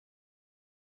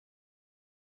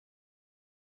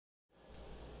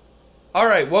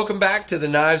Alright, welcome back to the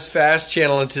KnivesFAST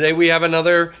channel, and today we have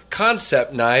another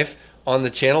Kansept knife on the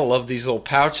channel. Love these little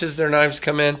pouches their knives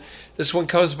come in. This one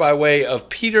comes by way of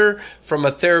Peter from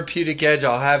A Therapeutic Edge.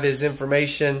 I'll have his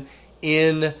information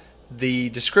in the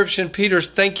description. Peter,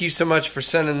 thank you so much for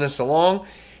sending this along.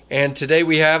 And today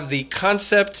we have the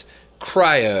Kansept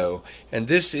Kryo, and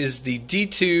this is the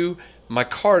D2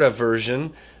 Micarta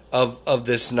version of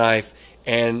this knife,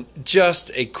 and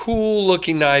just a cool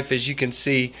looking knife, as you can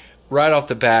see right off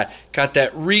the bat. Got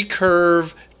that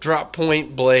recurve drop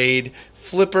point blade,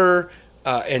 flipper,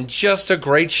 and just a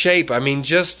great shape. I mean,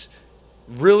 just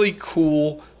really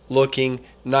cool looking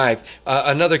knife.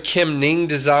 Another Kim Ning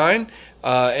design,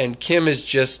 and Kim is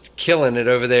just killing it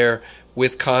over there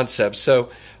with Kansept. So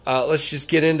let's just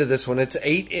get into this one. It's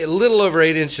a little over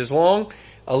 8 inches long,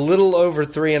 a little over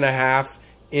 3.5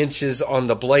 inches on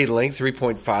the blade length,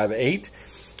 3.58.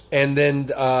 And then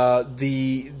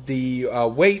the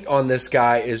weight on this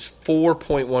guy is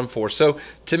 4.14. So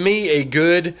to me, a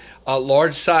good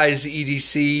large size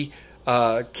EDC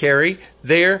carry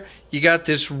there. You got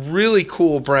this really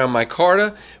cool brown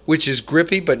micarta, which is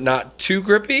grippy but not too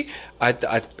grippy. I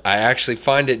actually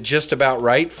find it just about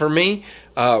right for me.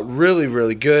 Really,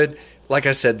 really good. Like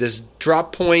I said, this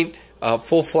drop point,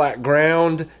 full flat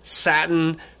ground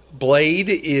satin blade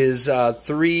is a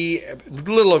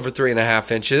little over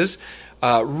 3.5 inches.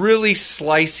 Really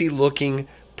slicey looking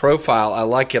profile. I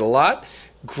like it a lot.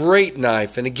 Great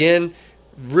knife. And again,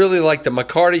 really like the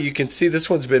micarta. You can see this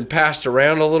one's been passed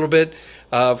around a little bit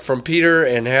from Peter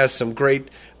and has some great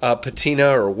patina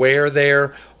or wear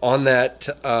there on that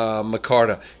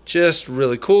micarta. Just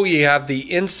really cool. You have the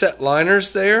inset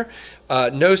liners there.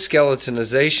 No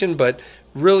skeletonization, but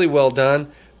really well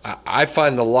done. I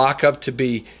find the lockup to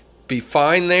be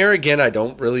fine there. Again, I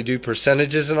don't really do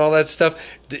percentages and all that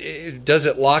stuff. Does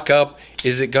it lock up?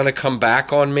 Is it going to come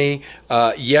back on me?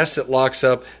 Yes, it locks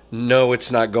up. No,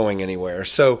 it's not going anywhere.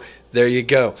 So there you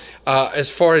go. As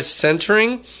far as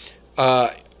centering,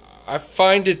 I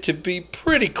find it to be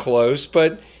pretty close,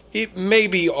 but it may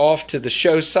be off to the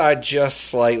show side just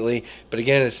slightly. But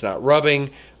again, it's not rubbing.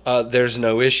 There's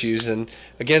no issues. And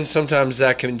again, sometimes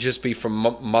that can just be from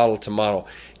model to model.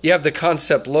 You have the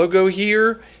Kansept logo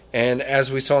here, and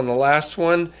as we saw in the last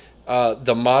one,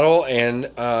 the model and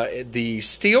the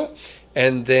steel.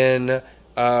 And then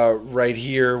right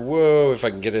here, whoa, if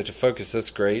I can get it to focus, that's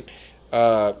great.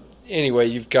 Anyway,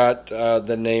 you've got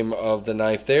the name of the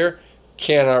knife there.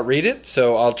 Cannot read it,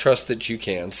 so I'll trust that you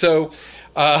can. So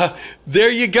there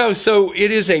you go. So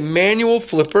it is a manual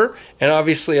flipper and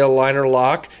obviously a liner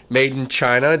lock, made in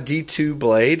China, D2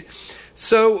 blade.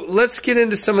 So let's get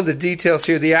into some of the details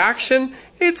here. The action,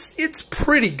 it's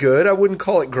pretty good. I wouldn't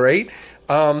call it great.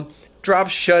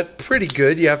 Drops shut pretty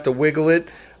good. You have to wiggle it.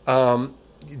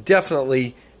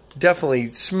 Definitely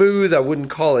smooth. I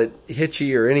wouldn't call it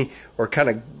hitchy or any kind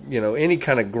of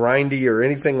grindy or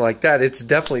anything like that. It's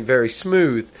definitely very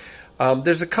smooth.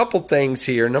 There's a couple things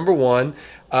here. Number one,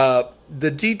 the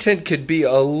detent could be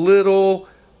a little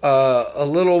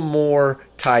more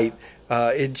tight.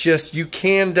 You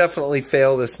can definitely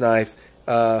fail this knife.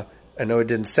 I know it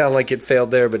didn't sound like it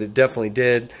failed there, but it definitely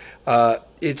did.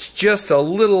 It's just a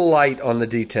little light on the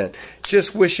detent.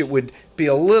 Just wish it would be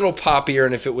a little poppier,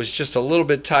 and if it was just a little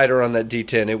bit tighter on that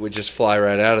detent, it would just fly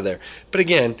right out of there. But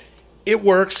again, it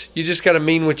works. You just got to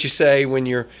mean what you say when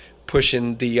you're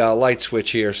pushing the light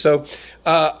switch here. So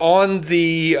on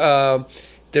the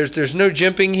there's no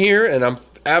jimping here, and I'm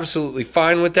absolutely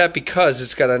fine with that because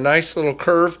it's got a nice little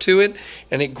curve to it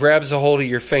and it grabs a hold of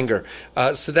your finger.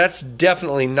 So that's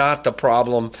definitely not the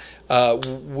problem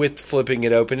with flipping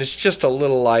it open. It's just a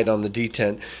little light on the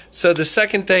detent. So the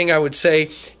second thing I would say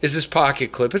is this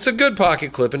pocket clip. It's a good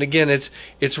pocket clip, and again,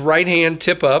 it's right hand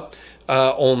tip up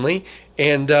only.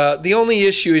 And the only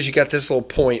issue is you got this little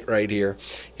point right here.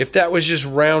 If that was just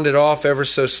rounded off ever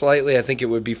so slightly, I think it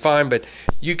would be fine, but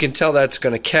you can tell that's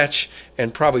going to catch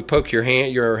and probably poke your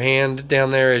hand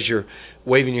down there as you're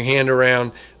waving your hand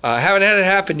around. I haven't had it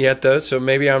happen yet, though, so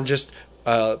maybe I'm just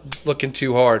looking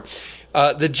too hard.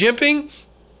 The jimping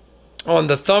on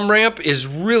the thumb ramp is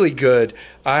really good.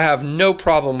 I have no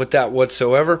problem with that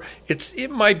whatsoever.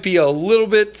 It might be a little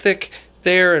bit thick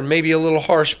there and maybe a little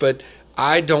harsh, but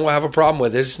I don't have a problem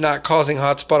with it. It's not causing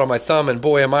hot spot on my thumb, and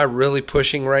boy, am I really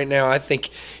pushing right now. I think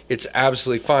it's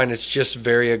absolutely fine. It's just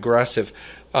very aggressive.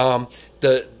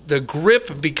 The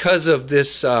grip, because of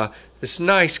this this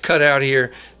nice cutout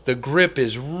here, the grip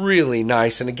is really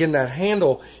nice. And again, that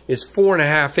handle is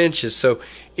 4.5 inches, so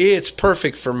it's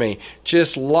perfect for me.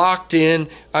 Just locked in.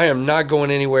 I am not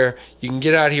going anywhere. You can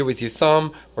get out here with your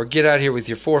thumb or get out here with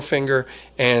your forefinger,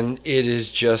 and it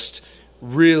is just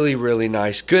Really, really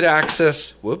nice. Good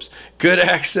access. Whoops. Good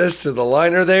access to the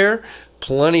liner there.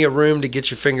 Plenty of room to get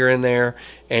your finger in there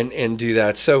and do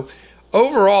that. So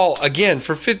overall, again,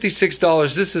 for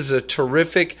 $56, this is a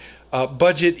terrific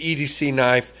budget EDC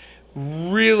knife.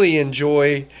 Really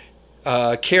enjoy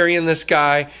carrying this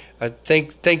guy.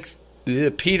 Thank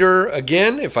Peter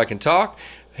again, if I can talk.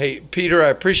 Hey, Peter, I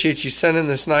appreciate you sending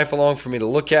this knife along for me to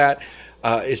look at.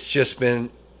 It's just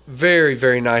been very,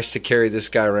 very nice to carry this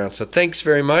guy around. So thanks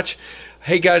very much.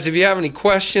 Hey, guys, if you have any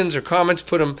questions or comments,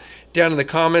 put them down in the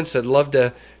comments. I'd love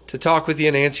to talk with you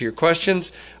and answer your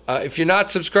questions. If you're not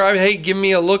subscribed, hey, give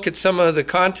me a look at some of the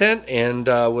content, and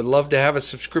would love to have a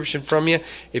subscription from you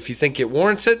if you think it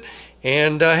warrants it.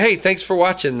 And, hey, thanks for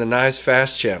watching the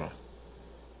KnivesFAST channel.